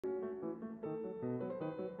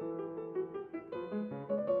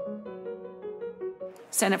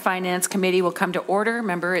Senate Finance Committee will come to order.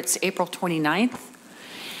 Remember, it's April 29th.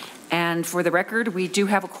 And for the record, we do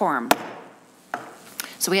have a quorum.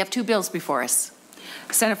 So we have two bills before us.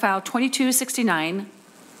 Senate File 2269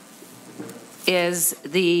 is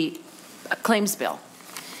the claims bill.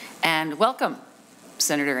 And welcome,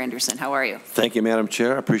 Senator Anderson. How are you? Thank you, Madam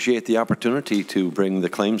Chair. I appreciate the opportunity to bring the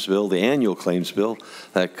claims bill, the annual claims bill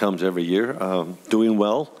that comes every year. Doing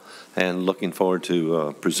well and looking forward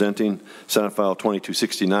to presenting Senate File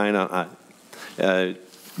 2269.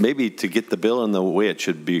 Maybe to get the bill in the way it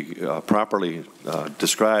should be properly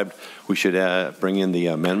described, we should bring in the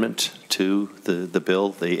amendment to the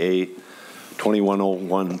bill, the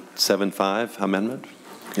A210175 amendment.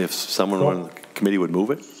 If someone on the committee would move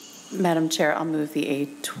it. Madam Chair, I'll move the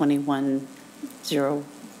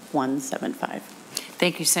A210175.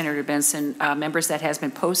 Thank you, Senator Benson. Members, that has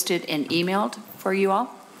been posted and emailed for you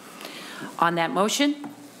all. On that motion,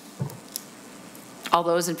 all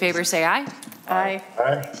those in favor say aye. Aye.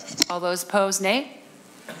 Aye. All those opposed, nay.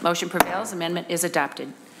 Motion prevails. Amendment is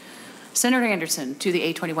adopted. Senator Anderson, to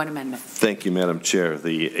the A21 amendment. Thank you, Madam Chair.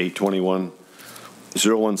 The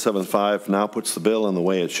A210175 now puts the bill in the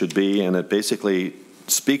way it should be, and it basically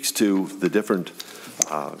speaks to the different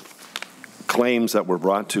claims that were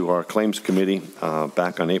brought to our claims committee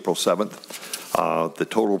back on April 7th. The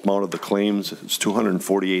total amount of the claims is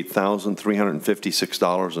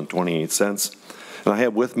 $248,356.28. And I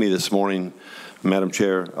have with me this morning, Madam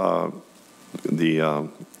Chair, the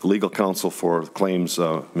legal counsel for claims,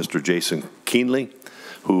 Mr. Jason Keenley,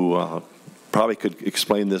 who probably could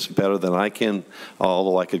explain this better than I can,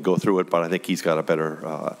 although I could go through it, but I think he's got a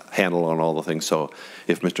better handle on all the things. So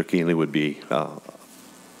if Mr. Keenley would be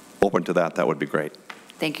open to that, that would be great.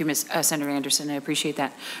 Thank you, Senator Anderson. I appreciate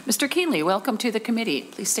that. Mr. Keenley, welcome to the committee.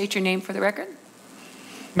 Please state your name for the record.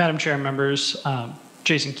 Madam Chair, members,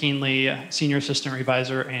 Jason Keenley, Senior Assistant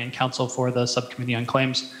Revisor and Counsel for the Subcommittee on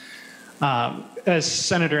Claims. As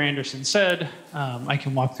Senator Anderson said, I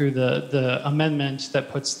can walk through the amendment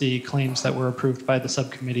that puts the claims that were approved by the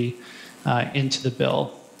subcommittee into the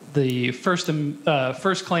bill. The first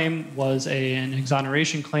claim was an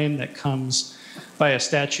exoneration claim that comes by a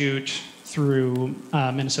statute through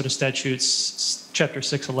Minnesota Statutes, Chapter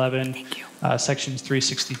 611, Sections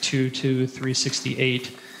 362 to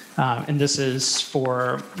 368. And this is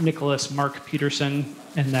for Nicholas Mark Peterson,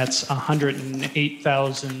 and that's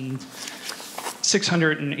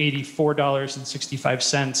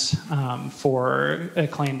 $108,684.65 for a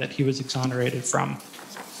claim that he was exonerated from.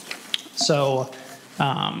 So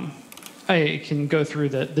I can go through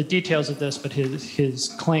the details of this, but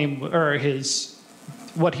his claim, or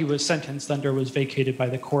what he was sentenced under, was vacated by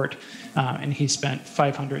the court, and he spent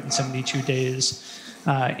 572 days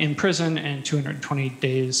in prison and 220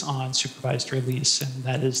 days on supervised release, and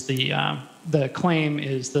that is the claim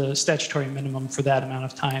is the statutory minimum for that amount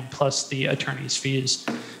of time plus the attorney's fees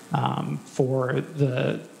for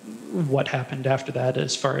what happened after that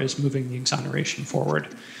as far as moving the exoneration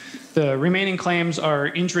forward. The remaining claims are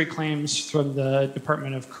injury claims from the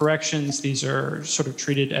Department of Corrections. These are sort of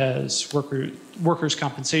treated as workers'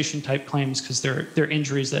 compensation type claims because they're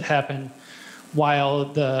injuries that happen while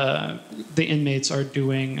the inmates are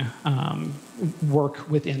doing work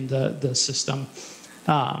within the system.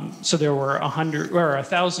 So there were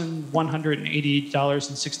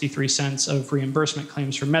 $1,180.63 of reimbursement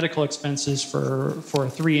claims for medical expenses for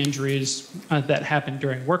 3 injuries that happened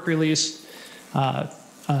during work release.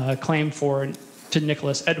 A claim to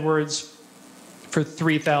Nicholas Edwards for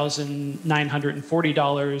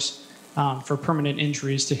 $3,940 for permanent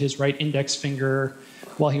injuries to his right index finger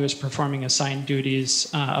while he was performing assigned duties.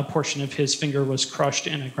 A portion of his finger was crushed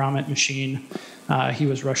in a grommet machine. He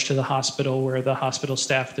was rushed to the hospital where the hospital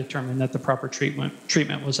staff determined that the proper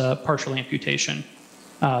treatment was a partial amputation.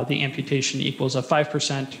 The amputation equals a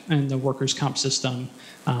 5% in the workers' comp system,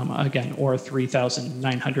 again, or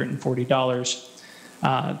 $3,940.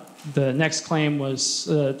 The next claim was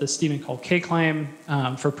the Stephen Colquet claim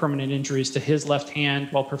for permanent injuries to his left hand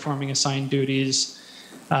while performing assigned duties.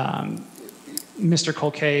 Mr.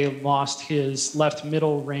 Colquet lost his left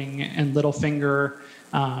middle ring and little finger,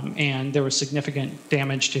 and there was significant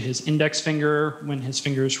damage to his index finger when his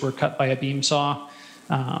fingers were cut by a beam saw.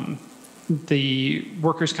 The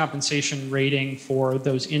workers' compensation rating for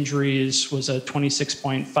those injuries was a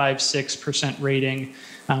 26.56% rating,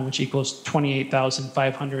 which equals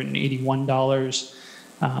 $28,581.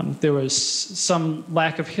 There was some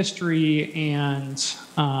lack of history and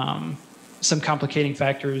some complicating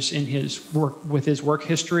factors in his work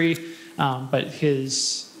history, but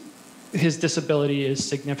his disability is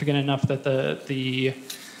significant enough that the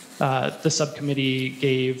the subcommittee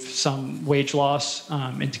gave some wage loss,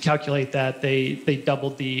 and to calculate that, they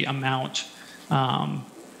doubled the amount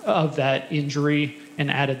of that injury and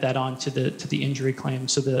added that on to the injury claim.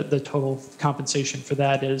 So the total compensation for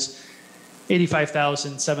that is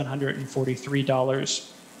 $85,743.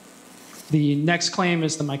 The next claim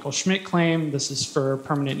is the Michael Schmidt claim. This is for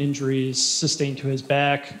permanent injuries sustained to his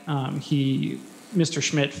back. Mr.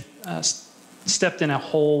 Schmidt stepped in a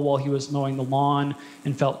hole while he was mowing the lawn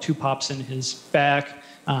and felt 2 pops in his back.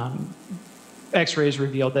 X-rays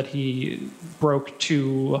revealed that he broke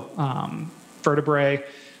 2 vertebrae,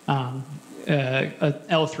 an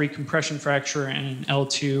L3 compression fracture and an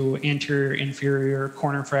L2 anterior inferior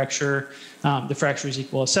corner fracture. The fractures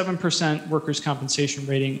equal a 7% workers' compensation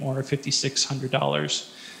rating or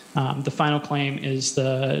 $5,600. The final claim is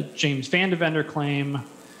the James Vandevender claim.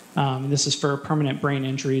 This is for permanent brain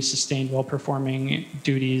injury sustained while performing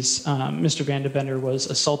duties. Mr. Vandevender was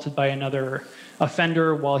assaulted by another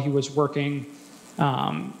offender while he was working.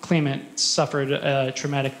 Claimant suffered a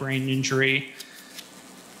traumatic brain injury.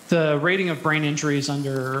 The rating of brain injuries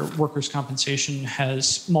under workers' compensation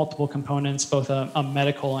has multiple components, both a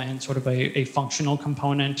medical and sort of a functional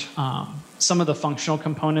component. Some of the functional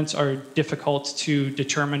components are difficult to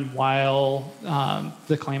determine while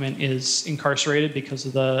the claimant is incarcerated because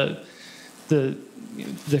of the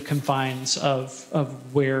confines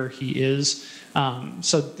of where he is.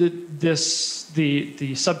 So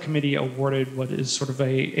the subcommittee awarded what is sort of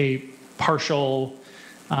a partial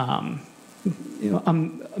a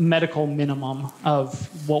medical minimum of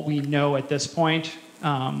what we know at this point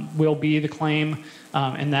will be the claim,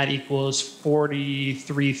 and that equals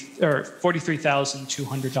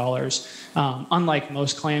 $43,200. Unlike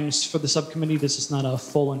most claims for the subcommittee, this is not a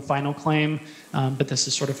full and final claim, but this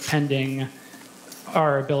is sort of pending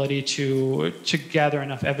our ability to gather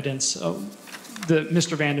enough evidence.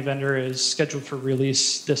 Mr. Vandevender is scheduled for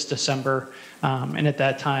release this December, and at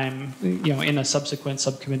that time, in a subsequent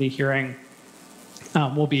subcommittee hearing,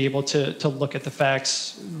 we'll be able to look at the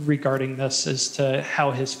facts regarding this as to how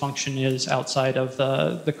his function is outside of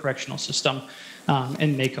the correctional system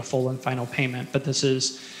and make a full and final payment. But this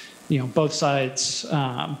is, both sides,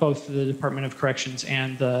 both the Department of Corrections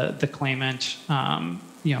and the claimant,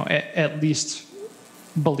 at least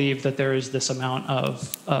believe that there is this amount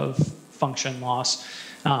of function loss.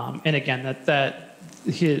 And again,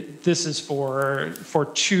 this is for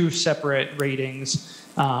 2 separate ratings.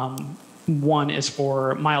 One is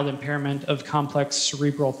for mild impairment of complex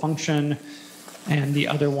cerebral function, and the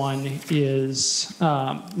other one is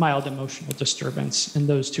mild emotional disturbance. And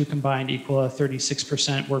those 2 combined equal a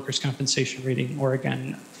 36% workers' compensation rating, or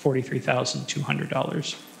again,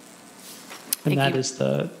 $43,200. And that is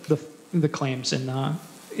the claims in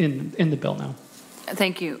the bill now.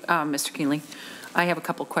 Thank you, Mr. Keenly. I have a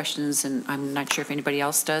couple questions, and I'm not sure if anybody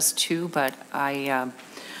else does too, but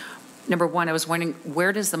number one, I was wondering,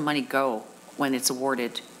 where does the money go when it's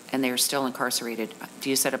awarded and they're still incarcerated? Do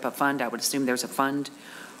you set up a fund? I would assume there's a fund.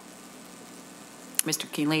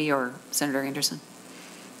 Mr. Keenly or Senator Anderson?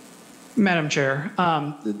 Madam Chair,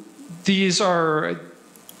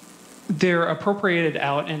 they're appropriated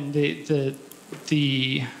out, and the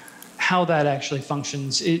how that actually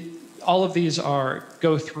functions, all of these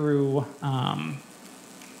go through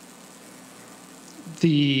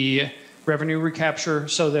the revenue recapture.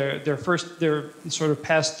 So they're sort of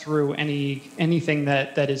passed through anything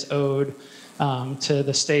that is owed to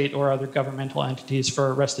the state or other governmental entities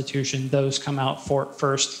for restitution. Those come out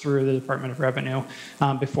first through the Department of Revenue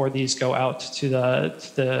before these go out to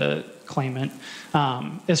the claimant.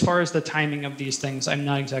 As far as the timing of these things, I'm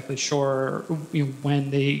not exactly sure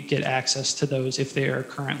when they get access to those if they are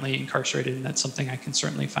currently incarcerated, and that's something I can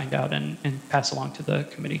certainly find out and pass along to the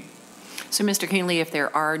committee. So, Mr. Keenly, if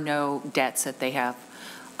there are no debts that they have,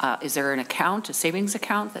 is there an account, a savings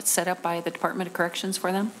account that's set up by the Department of Corrections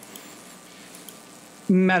for them?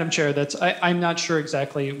 Madam Chair, I'm not sure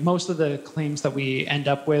exactly. Most of the claims that we end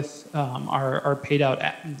up with are paid out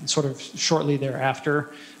sort of shortly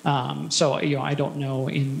thereafter. So I don't know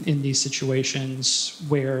in these situations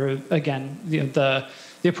where, again, the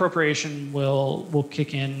appropriation will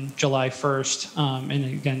kick in July 1st, and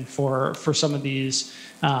again for some of these,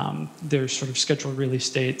 there's sort of scheduled release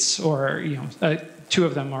dates, or 2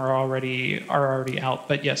 of them are already out.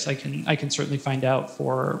 But yes, I can certainly find out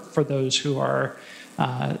for those who are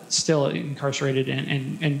still incarcerated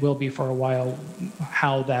and will be for a while,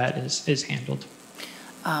 how that is handled.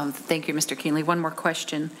 Thank you, Mr. Keenly. One more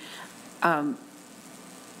question. And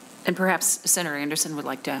perhaps Senator Anderson would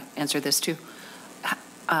like to answer this too.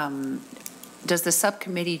 Does the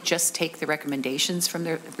subcommittee just take the recommendations from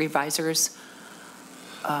the revisors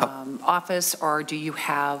office, or do you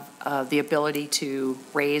have the ability to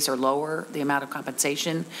raise or lower the amount of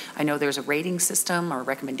compensation? I know there's a rating system or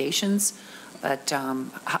recommendations, but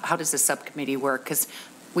how does the subcommittee work? Because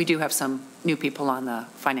we do have some new people on the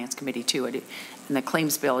finance committee too, and the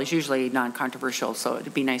claims bill is usually non-controversial, so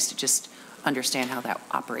it'd be nice to just understand how that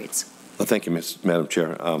operates. Well, thank you, Madam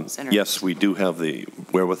Chair. Yes, we do have the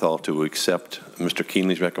wherewithal to accept Mr.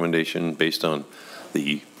 Keenley's recommendation based on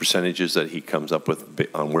the percentages that he comes up with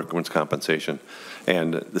on workman's compensation.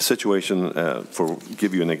 And the situation,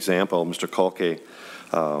 give you an example, Mr. Kalke,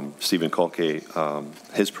 Stephen Kalke,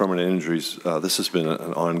 his permanent injuries, this has been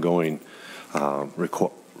an ongoing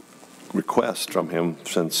request from him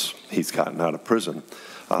since he's gotten out of prison.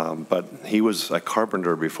 But he was a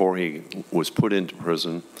carpenter before he was put into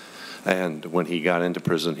prison. And when he got into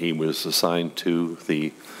prison, he was assigned to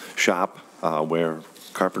the shop where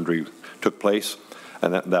carpentry took place.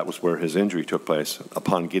 And that was where his injury took place.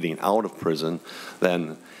 Upon getting out of prison,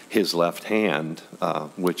 then his left hand,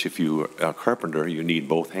 which if you are a carpenter, you need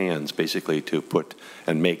both hands basically to put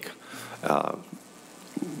and make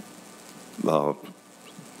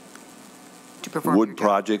wood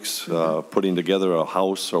projects, putting together a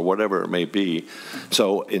house or whatever it may be.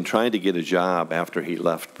 So in trying to get a job after he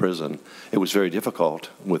left prison, it was very difficult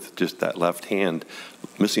with just that left hand,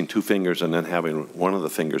 missing two fingers and then having one of the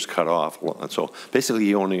fingers cut off. And so basically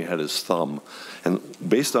he only had his thumb. And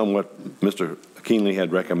based on what Mr. Keenley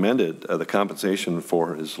had recommended, the compensation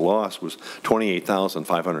for his loss was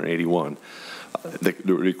 $28,581.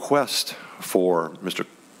 The request for Mr.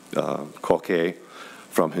 Kalke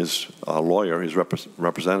from his lawyer, his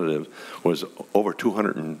representative, was over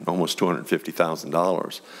almost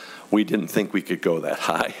 $250,000. We didn't think we could go that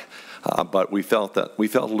high, but we felt a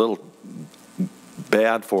little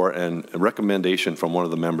bad for, and a recommendation from one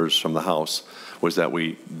of the members from the House was that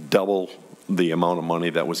we double the amount of money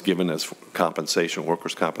that was given as compensation,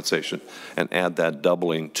 workers' compensation, and add that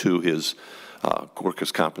doubling to his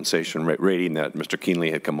workers' compensation rating that Mr.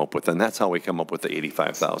 Keenley had come up with, and that's how we come up with the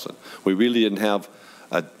 $85,000. We really didn't have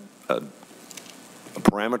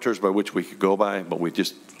parameters by which we could go by, but we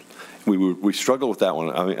struggle with that one.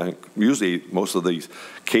 I mean, usually most of these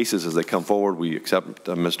cases as they come forward, we accept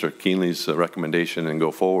Mr. Keenley's recommendation and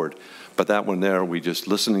go forward. But that one there, we just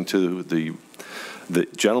listening to the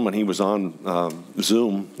gentleman, he was on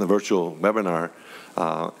Zoom, the virtual webinar,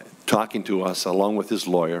 talking to us along with his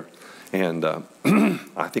lawyer, and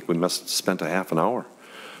I think we must have spent a half an hour.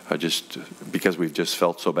 Just because we've just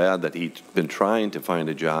felt so bad that he'd been trying to find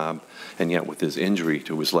a job, and yet with his injury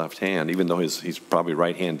to his left hand, even though he's probably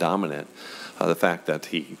right hand dominant, the fact that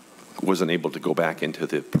he wasn't able to go back into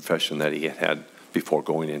the profession that he had before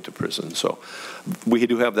going into prison. So we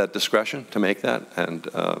do have that discretion to make that, and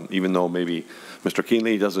even though maybe Mr.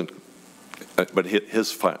 Keenley doesn't, but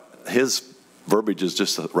his verbiage is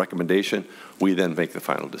just a recommendation, we then make the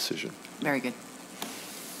final decision. Very good.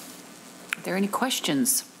 Are there any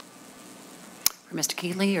questions for Mr.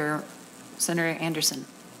 Keenley or Senator Anderson?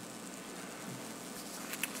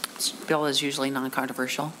 This bill is usually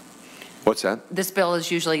non-controversial. What's that? This bill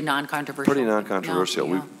is usually non-controversial. Pretty non-controversial.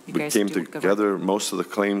 No, we came together. Most of the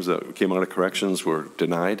claims that came out of corrections were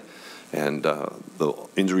denied, and the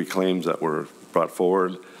injury claims that were brought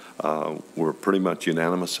forward were pretty much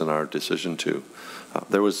unanimous in our decision to.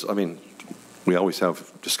 There was, I mean, we always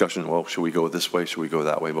have discussion, well, should we go this way, should we go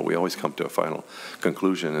that way, but we always come to a final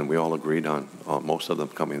conclusion, and we all agreed on most of them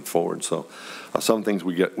coming forward. So some things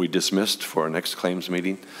we dismissed for our next claims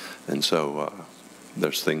meeting, and so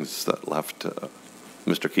there's things that left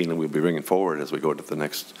Mr. Keenley will be bringing forward as we go to the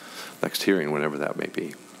next hearing, whenever that may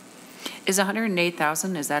be. Is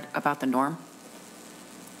 108,000, is that about the norm?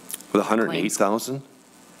 With 108,000?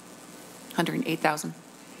 108,000.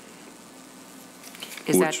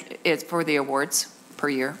 Is that it's for the awards per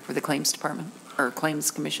year for the claims department or claims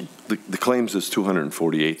commission? The claims is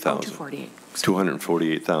 248,000. Oh, 248.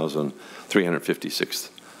 248,356.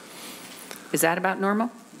 Is that about normal?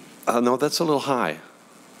 No, that's a little high.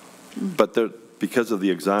 But because of the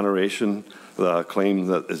exoneration, the claim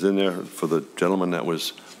that is in there for the gentleman that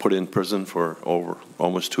was put in prison for over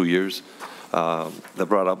almost 2 years, that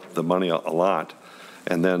brought up the money a lot.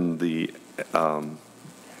 And then the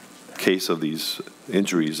case of these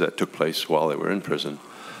injuries that took place while they were in prison.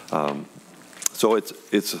 So it's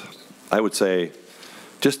I would say,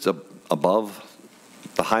 just above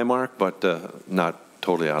the high mark, but not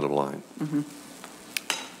totally out of line. Mm-hmm.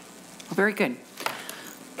 Well, very good.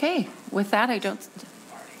 Okay, with that,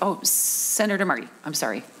 Senator Marty, I'm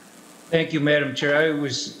sorry. Thank you, Madam Chair. I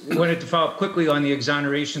wanted to follow up quickly on the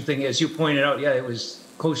exoneration thing. As you pointed out, yeah, it was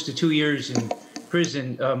close to 2 years in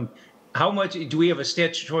prison. how much, do we have a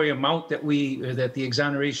statutory amount that that the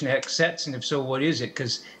Exoneration Act sets? And if so, what is it?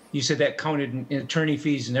 Because you said that counted in attorney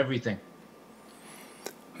fees and everything.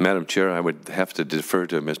 Madam Chair, I would have to defer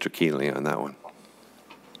to Mr. Keenly on that one.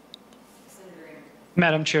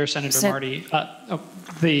 Madam Chair, Senator Marty,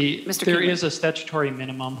 there is a statutory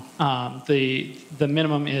minimum. The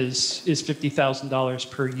minimum is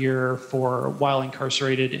 $50,000 per year for while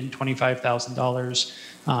incarcerated and $25,000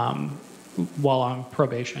 while on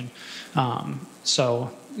probation. So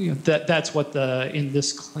that's what in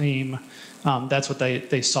this claim, that's what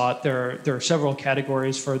they sought. There are several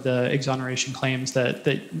categories for the exoneration claims that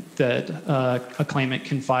a claimant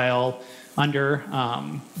can file under,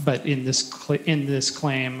 but in this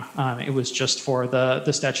claim, it was just for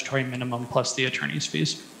the statutory minimum plus the attorney's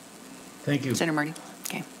fees. Thank you. Senator Marty.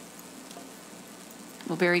 Okay.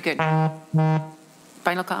 Well, very good.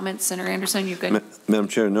 Final comments, Senator Anderson, you good? Madam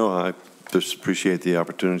Chair, no, I just appreciate the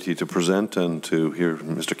opportunity to present and to hear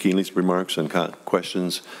Mr. Keenly's remarks and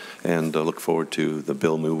questions, and look forward to the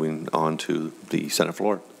bill moving on to the Senate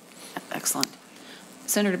floor. Excellent.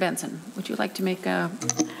 Senator Benson, would you like to make the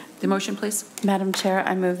motion, please? Madam Chair,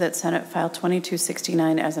 I move that Senate File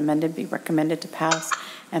 2269 as amended be recommended to pass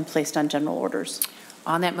and placed on general orders.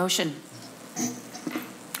 On that motion,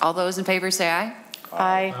 all those in favor say aye.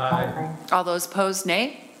 Aye. Aye. All those opposed,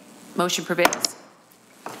 nay. Motion prevails.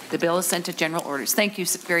 The bill is sent to general orders. Thank you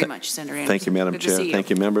very much, Senator Anderson. Thank you, Madam Good to Chair. see you. Thank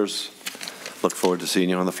you, members. Look forward to seeing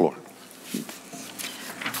you on the floor.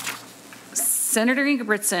 Senator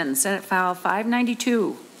Ingebrigtsen, Senate File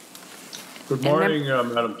 592. Good morning,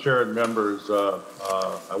 Madam Chair and members.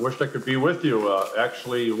 I wish I could be with you.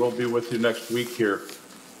 Actually, we'll be with you next week here,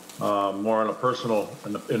 more in a personal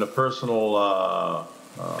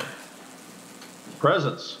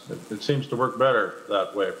presence. It seems to work better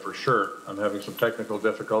that way, for sure. I'm having some technical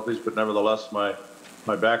difficulties, but nevertheless, my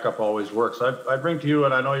backup always works. I bring to you,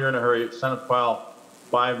 and I know you're in a hurry, Senate File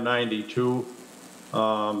 592.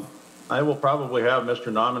 I will probably have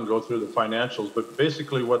Mr. Nauman go through the financials, but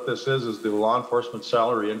basically what this is the law enforcement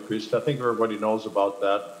salary increase. I think everybody knows about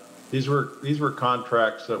that. These were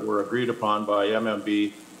contracts that were agreed upon by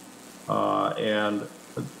MMB, and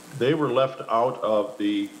they were left out of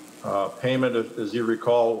the payment, as you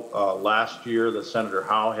recall, last year that Senator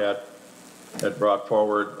Howe had brought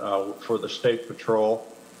forward for the state patrol.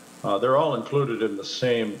 They're all included in the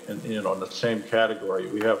same, in the same category.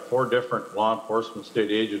 We have 4 different law enforcement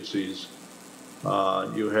state agencies.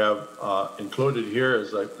 You have included here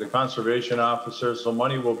is the conservation officer, so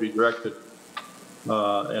money will be directed.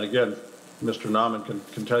 And again, Mr. Nauman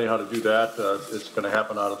can tell you how to do that. It's going to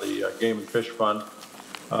happen out of the Game and Fish Fund.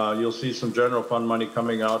 You'll see some general fund money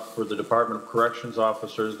coming out for the Department of Corrections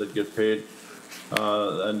officers that get paid,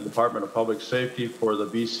 and Department of Public Safety for the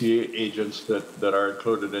BCA agents that are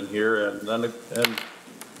included in here, and then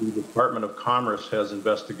the Department of Commerce has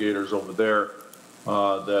investigators over there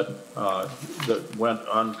that went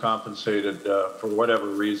uncompensated for whatever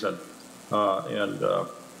reason,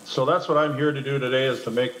 so that's what I'm here to do today, is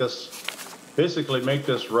to make this, basically make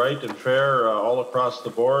this right and fair all across the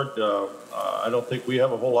board. I don't think we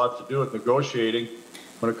have a whole lot to do with negotiating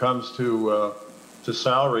when it comes to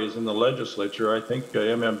salaries in the legislature. I think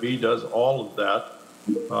MMB does all of that,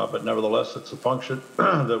 but nevertheless, it's a function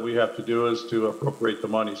that we have to do, is to appropriate the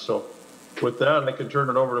money. So with that, I can turn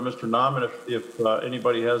it over to Mr. Nauman if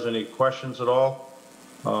anybody has any questions at all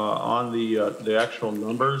on the actual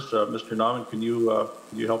numbers. Mr. Nauman, can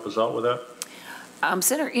you help us out with that?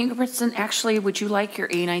 Senator Ingebrigtsen, actually, would you like your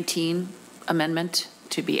A19 amendment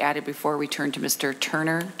to be added before we turn to Mr.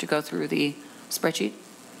 Turner to go through the spreadsheet?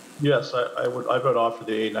 Yes, I would offer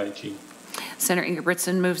the A19. Senator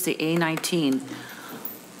Ingebrigtsen moves the A19.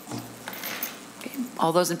 Okay.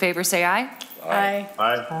 All those in favor say aye. Aye.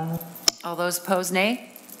 Aye. All those opposed,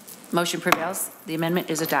 nay. Motion prevails. The amendment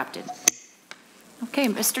is adopted. Okay,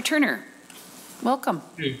 Mr. Turner, welcome.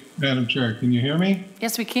 Hey, Madam Chair, can you hear me?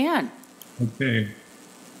 Yes, we can. Okay.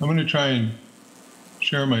 I'm going to try and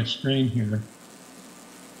share my screen here.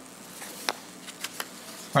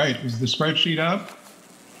 All right, is the spreadsheet up?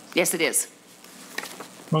 Yes, it is.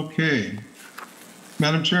 Okay.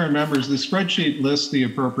 Madam Chair and members, the spreadsheet lists the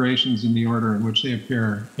appropriations in the order in which they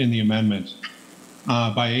appear in the amendment.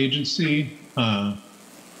 By agency,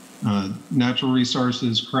 natural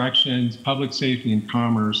resources, corrections, public safety and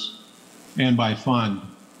commerce, and by fund.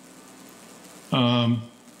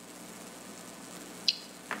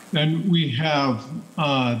 Then we have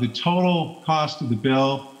the total cost of the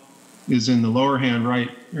bill is in the lower hand right,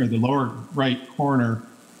 or the lower right corner.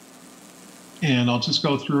 And I'll just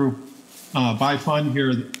go through by fund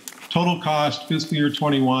here. The total cost fiscal year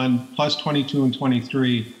 21 plus 22 and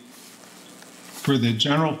 23 for the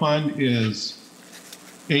general fund is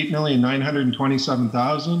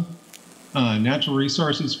 $8,927,000. Natural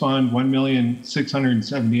Resources Fund,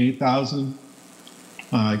 $1,678,000.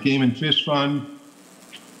 Game and Fish Fund,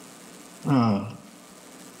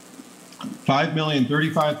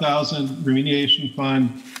 $5,035,000. Remediation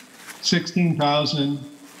Fund, $16,000.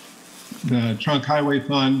 The Trunk Highway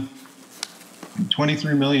Fund,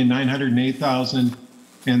 $23,908,000.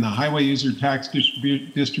 And the Highway User Tax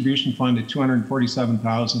Distribution Fund at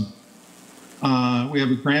 $247,000. We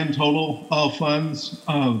have a grand total of funds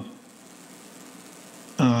of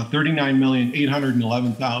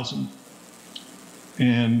 $39,811,000.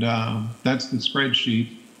 And that's the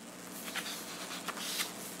spreadsheet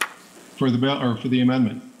for the bill, or for the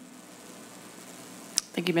amendment.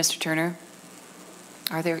 Thank you, Mr. Turner.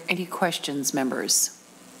 Are there any questions, members?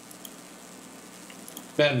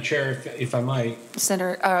 Madam Chair, if I might.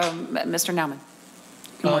 Senator, Mr. Naumann.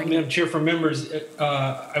 Good morning. Madam Chair, for members,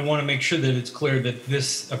 I want to make sure that it's clear that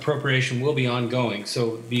this appropriation will be ongoing.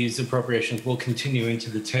 So these appropriations will continue into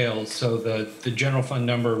the tails. So the general fund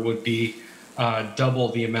number would be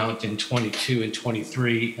double the amount in 22 and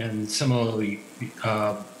 23, and similarly,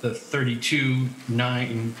 the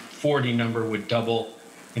 32,940 number would double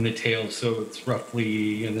in the tail. So it's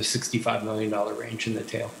roughly in the $65 million range in the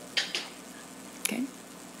tail. Okay.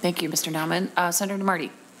 Thank you, Mr. Naumann. Senator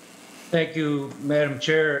Marty. Thank you, Madam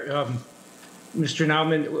Chair. Mr.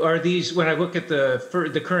 Naumann, are these, when I look at the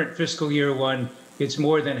current fiscal year one, it's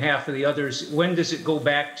more than half of the others. When does it go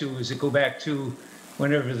back to? Does it go back to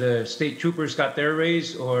whenever the state troopers got their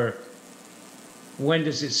raise, or when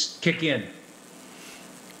does it kick in?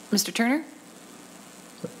 Mr. Turner?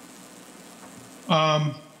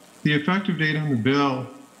 The effective date on the bill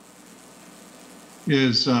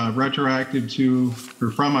is retroactive to,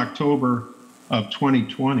 or from October of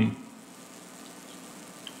 2020.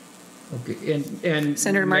 Okay, and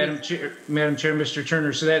Senator Madam Chair, Mr.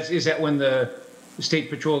 Turner, so is that when the State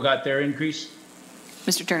Patrol got their increase?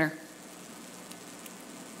 Mr. Turner.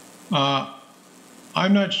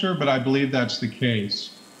 I'm not sure, but I believe that's the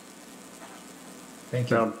case. Thank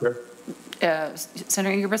you. Madam Chair.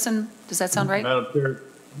 Senator Ingebrigtsen, does that sound right?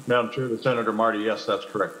 Madam Chair, the Senator Marty, yes, that's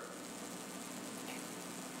correct.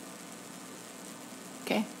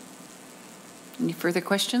 Okay. Any further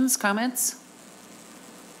questions, comments?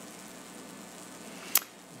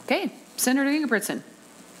 Okay, Senator Ingebrigtsen.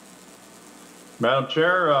 Madam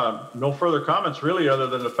Chair, no further comments really, other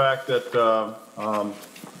than the fact that,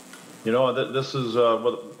 you know, that this is,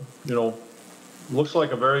 you know, looks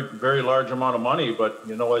like a very, very large amount of money, but,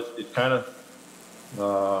 you know, it kind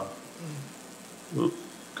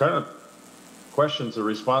of questions the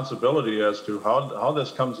responsibility as to how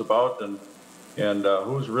this comes about and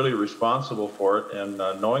who's really responsible for it. And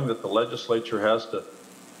knowing that the legislature has to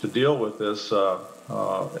deal with this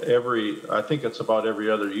I think it's about every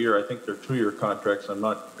other year. I think they're 2-year contracts. I'm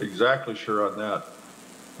not exactly sure on that.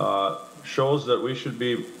 Shows that we should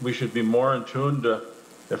be more in tune to,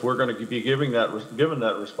 if we're going to be given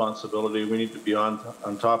that responsibility, we need to be on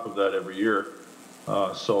top of that every year.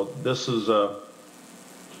 So this is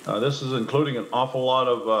including an awful lot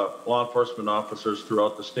of law enforcement officers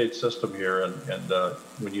throughout the state system here, and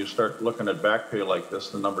when you start looking at back pay like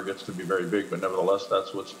this, the number gets to be very big. But nevertheless,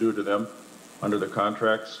 that's what's due to them under the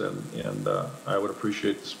contracts, and I would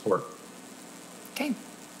appreciate the support. Okay.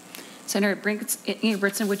 Senator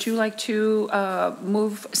Ingebrigtsen, would you like to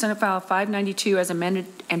move Senate File 592 as amended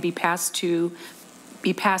and be passed and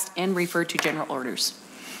referred to general orders?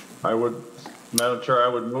 I would, Madam Chair, I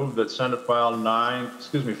would move that Senate File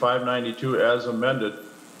 592 as amended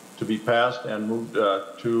to be passed and moved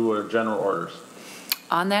to general orders.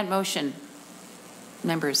 On that motion,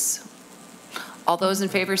 members, all those in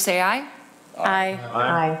favor say aye. Aye.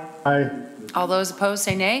 Aye. Aye. All those opposed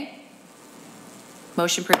say nay.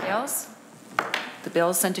 Motion prevails. The bill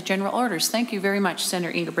is sent to general orders. Thank you very much,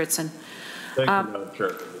 Senator Ingebrigtsen. Thank you, Madam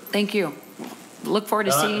Chair. Thank you. Look forward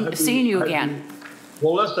to seeing you again.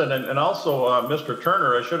 Well, listen, and also Mr.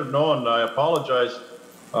 Turner, I should have known. I apologize.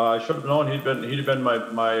 I should have known he'd been my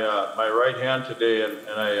right hand today, and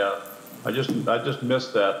I just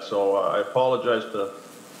missed that. So I apologize to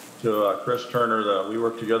Chris Turner. We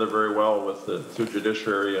worked together very well with through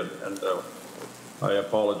judiciary, and I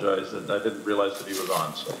apologize that I didn't realize that he was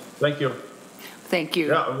on. So thank you. Thank you.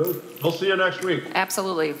 Yeah, we'll see you next week.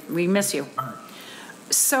 Absolutely. We miss you.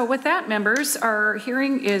 So with that, members, our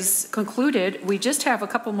hearing is concluded. We just have a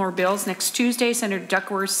couple more bills. Next Tuesday, Senator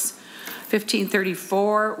Duckworth's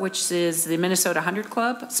 1534, which is the Minnesota 100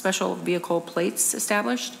 Club, special vehicle plates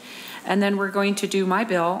established. And then we're going to do my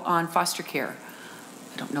bill on foster care.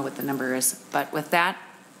 I don't know what the number is, but with that,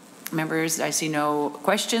 Members, I see no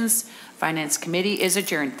questions. Finance Committee is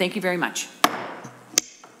adjourned. Thank you very much.